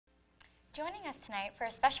Joining us tonight for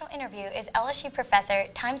a special interview is LSU professor,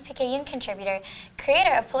 Times-Picayune contributor,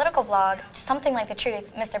 creator of political blog, Something Like the Truth,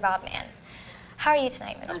 Mr. Bob Mann. How are you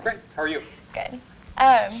tonight, Mr. I'm great. How are you? Good.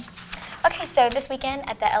 Okay, so this weekend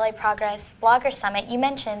at the LA Progress Blogger Summit, you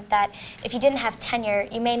mentioned that if you didn't have tenure,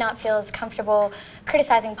 you may not feel as comfortable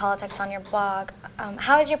criticizing politics on your blog.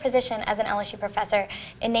 How has your position as an LSU professor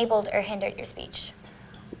enabled or hindered your speech?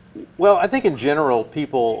 Well, I think in general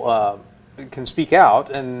people can speak out,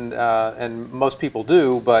 and most people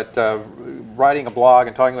do, but writing a blog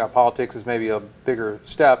and talking about politics is maybe a bigger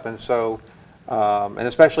step, and so, and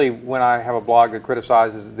especially when I have a blog that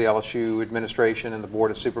criticizes the LSU administration and the Board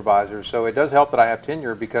of Supervisors. So it does help that I have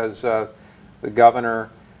tenure because the governor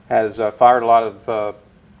has fired a lot of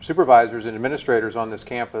supervisors and administrators on this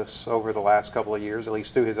campus over the last couple of years, at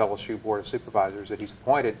least through his LSU Board of Supervisors that he's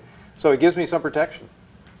appointed. So it gives me some protection.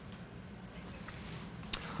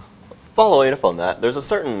 Following up on that, there's a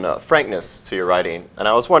certain frankness to your writing, and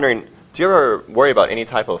I was wondering, do you ever worry about any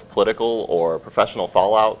type of political or professional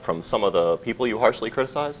fallout from some of the people you harshly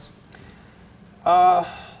criticize?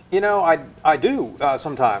 You know, I do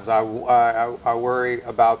sometimes. I worry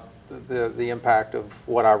about the impact of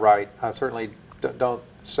what I write. I certainly don't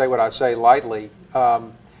say what I say lightly, but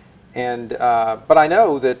I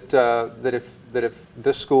know that if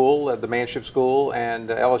this school, the Manship School, and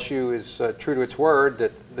LSU is true to its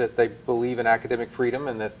word, that they believe in academic freedom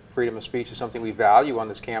and that freedom of speech is something we value on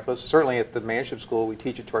this campus. Certainly at the Manship School, we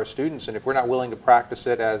teach it to our students, and if we're not willing to practice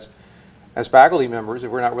it as faculty members, if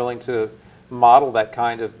we're not willing to model that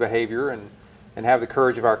kind of behavior and have the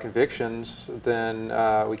courage of our convictions, then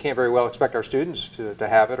we can't very well expect our students to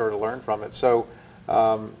have it or to learn from it. So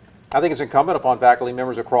I think it's incumbent upon faculty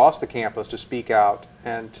members across the campus to speak out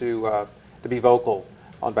and to be vocal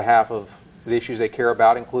on behalf of the issues they care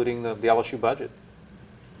about, including the LSU budget.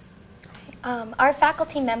 Are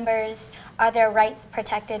faculty members, are their rights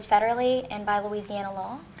protected federally and by Louisiana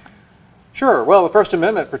law? Sure. Well, the First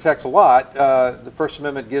Amendment protects a lot. The First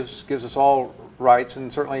Amendment gives us all rights,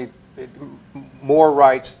 and certainly more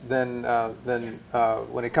rights than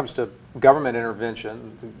when it comes to government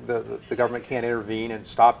intervention. The government can't intervene and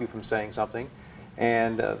stop you from saying something.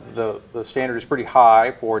 And the standard is pretty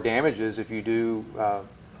high for damages if you do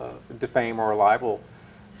defame or libel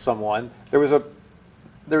someone.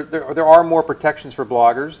 There are more protections for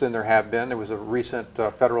bloggers than there have been. There was a recent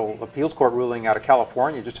federal appeals court ruling out of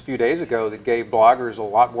California just a few days ago that gave bloggers a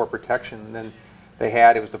lot more protection than they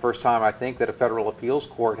had. It was the first time, I think, that a federal appeals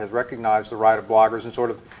court has recognized the right of bloggers and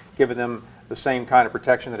sort of given them the same kind of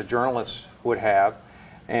protection that a journalist would have.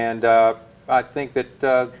 And I think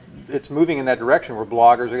that it's moving in that direction where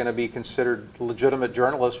bloggers are going to be considered legitimate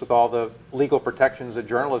journalists with all the legal protections that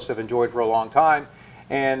journalists have enjoyed for a long time.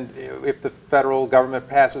 And if the federal government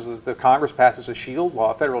passes, the Congress passes a shield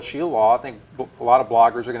law, a federal shield law, I think a lot of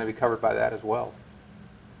bloggers are going to be covered by that as well.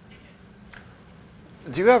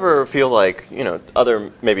 Do you ever feel like,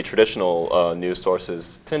 other maybe traditional news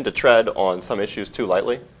sources tend to tread on some issues too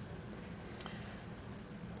lightly?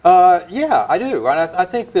 Yeah, I do, and I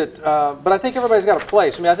think that, but I think everybody's got a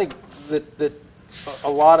place. I mean, I think that a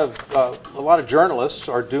lot of journalists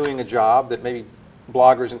are doing a job that maybe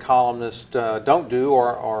bloggers and columnists don't do,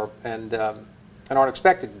 and aren't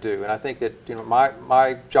expected to do. And I think that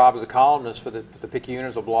my job as a columnist for the Picayune,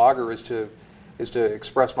 as a blogger, is to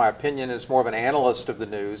express my opinion. It's more of an analyst of the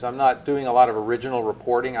news. I'm not doing a lot of original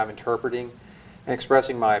reporting. I'm interpreting and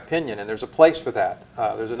expressing my opinion, and there's a place for that.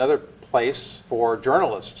 There's another place for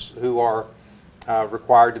journalists who are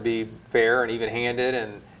required to be fair and even-handed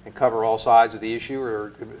and cover all sides of the issue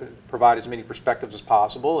or provide as many perspectives as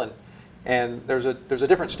possible. And there's a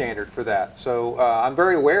different standard for that. So I'm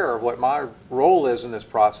very aware of what my role is in this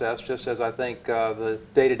process, just as I think the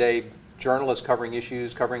day-to-day journalists covering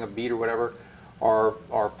issues, covering a beat or whatever,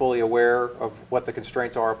 are fully aware of what the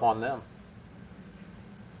constraints are upon them.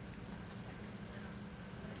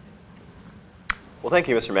 Well, thank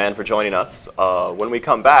you, Mr. Mann, for joining us. When we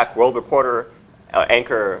come back, World Reporter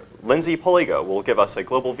anchor Lindsay Poligo will give us a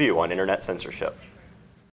global view on internet censorship.